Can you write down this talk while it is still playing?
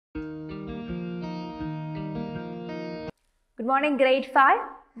Good morning, grade 5.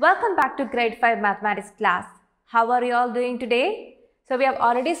 Welcome back to grade 5 mathematics class. How are you all doing today? So we have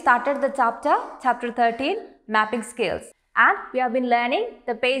already started the chapter 13, mapping skills, and we have been learning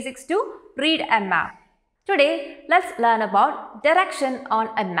the basics to read a map. Today, let's learn about direction on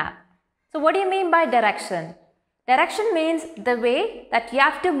a map. So what do you mean by direction? Direction means the way that you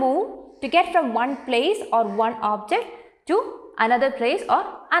have to move to get from one place or one object to another place or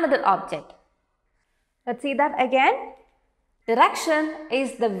another object. Let's see that again. Direction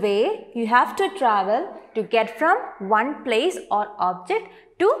is the way you have to travel to get from one place or object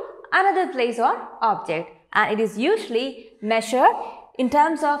to another place or object, and it is usually measured in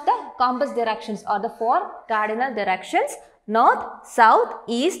terms of the compass directions or the four cardinal directions: north, south,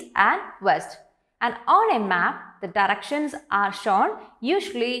 east and west. And on a map, the directions are shown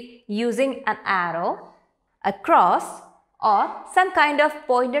usually using an arrow, a cross or some kind of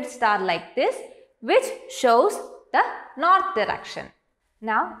pointed star like this, which shows the north direction.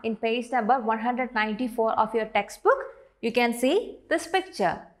 Now in page number 194 of your textbook, you can see this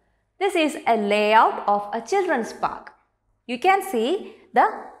picture. This is a layout of a children's park. You can see the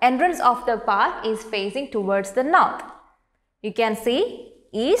entrance of the park is facing towards the north. You can see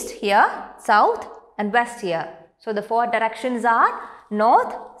east here, south and west here. So the four directions are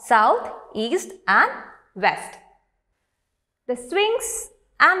north, south, east and west. The swings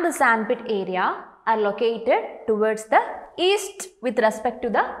and the sandpit area are located towards the east with respect to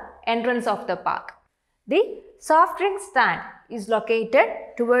the entrance of the park. The soft drink stand is located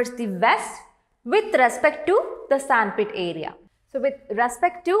towards the west with respect to the sandpit area. So with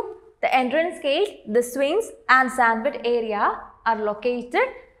respect to the entrance gate, the swings and sandpit area are located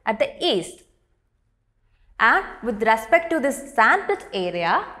at the east. And with respect to this sandpit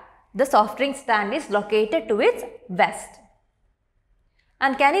area, the soft drink stand is located to its west.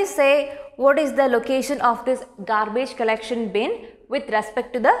 And can you say what is the location of this garbage collection bin with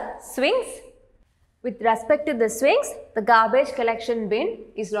respect to the swings? With respect to the swings, the garbage collection bin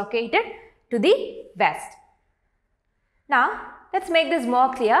is located to the west. Now, let's make this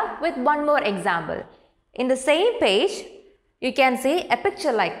more clear with one more example. In the same page, you can see a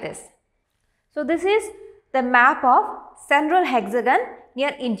picture like this. So, this is the map of central hexagon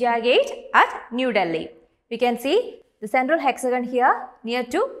near India Gate at New Delhi. We can see the central hexagon here near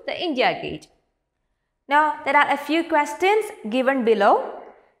to the India Gate. Now, there are a few questions given below.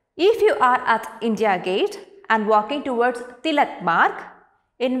 If you are at India Gate and walking towards Tilak Mark,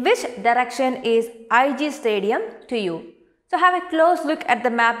 in which direction is IG Stadium to you? So, have a close look at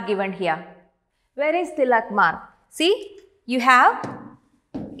the map given here. Where is Tilak Mark? See, you have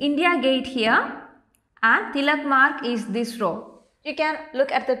India Gate here and Tilak Mark is this row. You can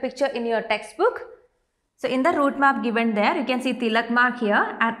look at the picture in your textbook. So, in the route map given there, you can see Tilak Mark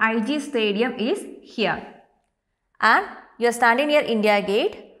here and IG Stadium is here. And you are standing near India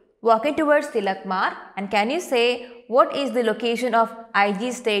Gate, walking towards Tilak Mark, and can you say what is the location of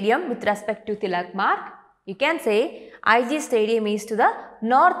IG Stadium with respect to Tilak Mark? You can say IG Stadium is to the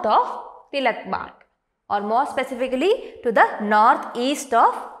north of Tilak Mark, or more specifically to the northeast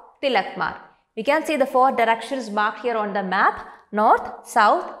of Tilak Mark. We can see the four directions marked here on the map: north,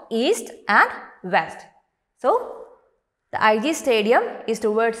 south, east and west. So, the IG Stadium is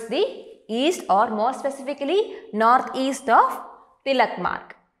towards the east, or more specifically northeast of Tilak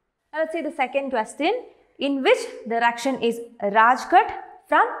Mark. Now, let's see the second question. In which direction is Rajkot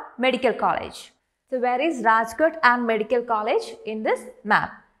from Medical College? So, where is Rajkot and Medical College in this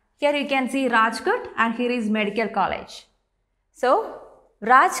map? Here you can see Rajkot and here is Medical College. So,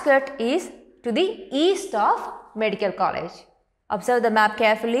 Rajkot is to the east of Medical College. Observe the map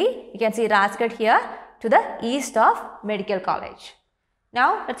carefully. You can see Rajkot here to the east of Medical College.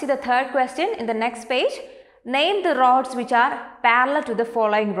 Now, let's see the third question in the next page. Name the roads which are parallel to the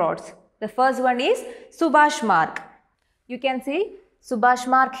following roads. The first one is Subhash Marg. You can see Subhash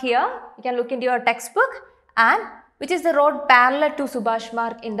Marg here. You can look into your textbook, and which is the road parallel to Subhash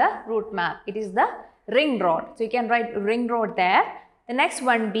Marg in the route map. It is the ring road. So, you can write ring road there. The next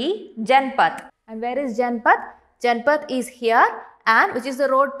one be Janpath. And where is Janpath? Janpath is here, and which is the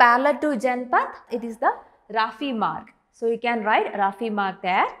road parallel to Janpath? It is the Rafi Marg. So, you can write Rafi Marg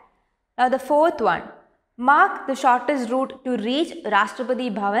there. Now, the fourth one. Mark the shortest route to reach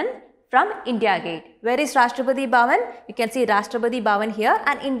Rashtrapati Bhavan from India Gate. Where is Rashtrapati Bhavan? You can see Rashtrapati Bhavan here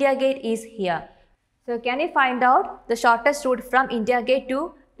and India Gate is here. So, can you find out the shortest route from India Gate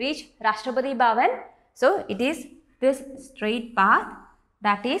to reach Rashtrapati Bhavan? So, it is this straight path,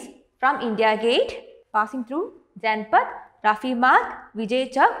 that is from India Gate, passing through Janpath, Rafi Marg,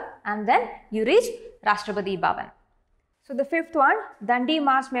 Vijay Chowk, and then you reach Rashtrapati Bhavan. So, the fifth one, Dandi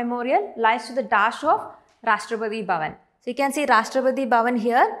March Memorial lies to the dash of Rashtrapati Bhavan. So you can see Rashtrapati Bhavan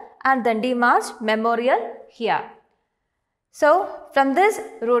here and Dandi March Memorial here. So from this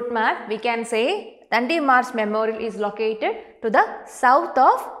route map, we can say Dandi March Memorial is located to the south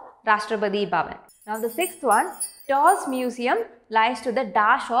of Rashtrapati Bhavan. Now the sixth one, Dolls Museum lies to the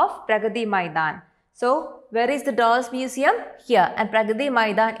dash of Pragati Maidan. So where is the Dolls Museum? Here, and Pragati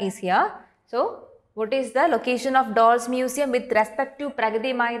Maidan is here. So what is the location of Dolls Museum with respect to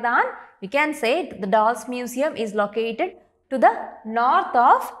Pragati Maidan? We can say the Dolls Museum is located to the north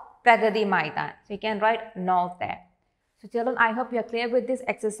of Pragati Maidan. So you can write north there. So children, I hope you are clear with this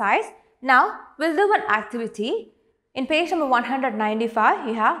exercise. Now we'll do one activity. In page number 195,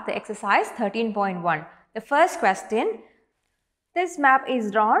 you have the exercise 13.1. The first question, this map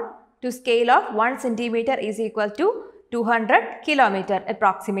is drawn to scale of 1 centimeter is equal to 200 kilometer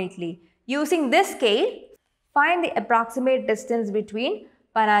approximately. Using this scale, find the approximate distance between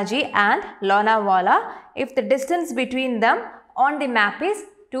Panaji and Lonavala if the distance between them on the map is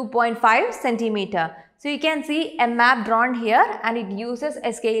 2.5 centimeter. So you can see a map drawn here and it uses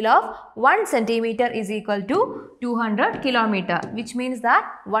a scale of 1 centimeter is equal to 200 kilometer, which means that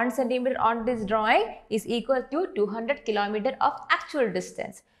 1 centimeter on this drawing is equal to 200 kilometer of actual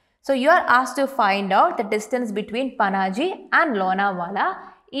distance. So you are asked to find out the distance between Panaji and Lonavala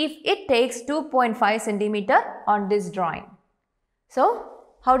if it takes 2.5 centimeter on this drawing. So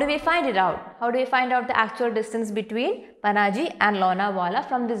how do we find it out? How do we find out the actual distance between Panaji and Lonavala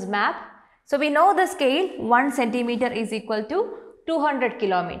from this map? So we know the scale 1 centimeter is equal to 200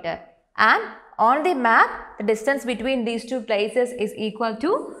 kilometer, and on the map the distance between these two places is equal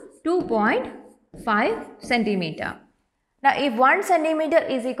to 2.5 centimeter. Now if 1 centimeter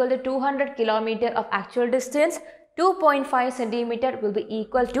is equal to 200 kilometer of actual distance, 2.5 centimeter will be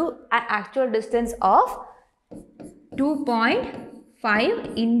equal to an actual distance of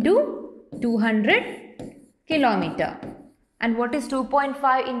 2.5 into 200 kilometer. And what is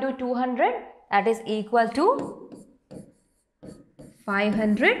 2.5 into 200? That is equal to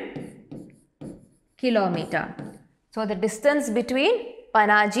 500 kilometer. So the distance between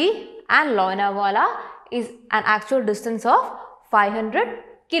Panaji and Lonavala is an actual distance of 500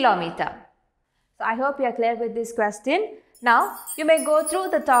 kilometer. So I hope you are clear with this question. Now you may go through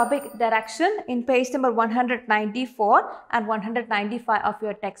the topic direction in page number 194 and 195 of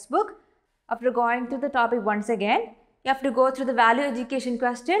your textbook. After going to the topic once again, you have to go through the value education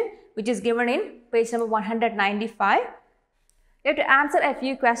question which is given in page number 195. You have to answer a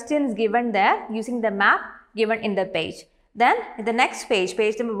few questions given there using the map given in the page. Then in the next page,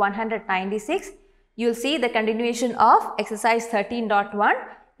 page number 196, you will see the continuation of exercise 13.1.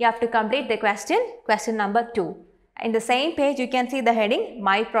 You have to complete the question number 2. In the same page, you can see the heading,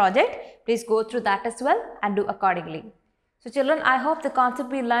 My Project. Please go through that as well and do accordingly. So children, I hope the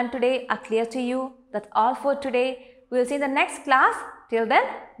concept we learned today are clear to you. That's all for today. We will see you in the next class. Till then,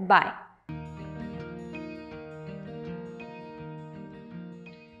 bye.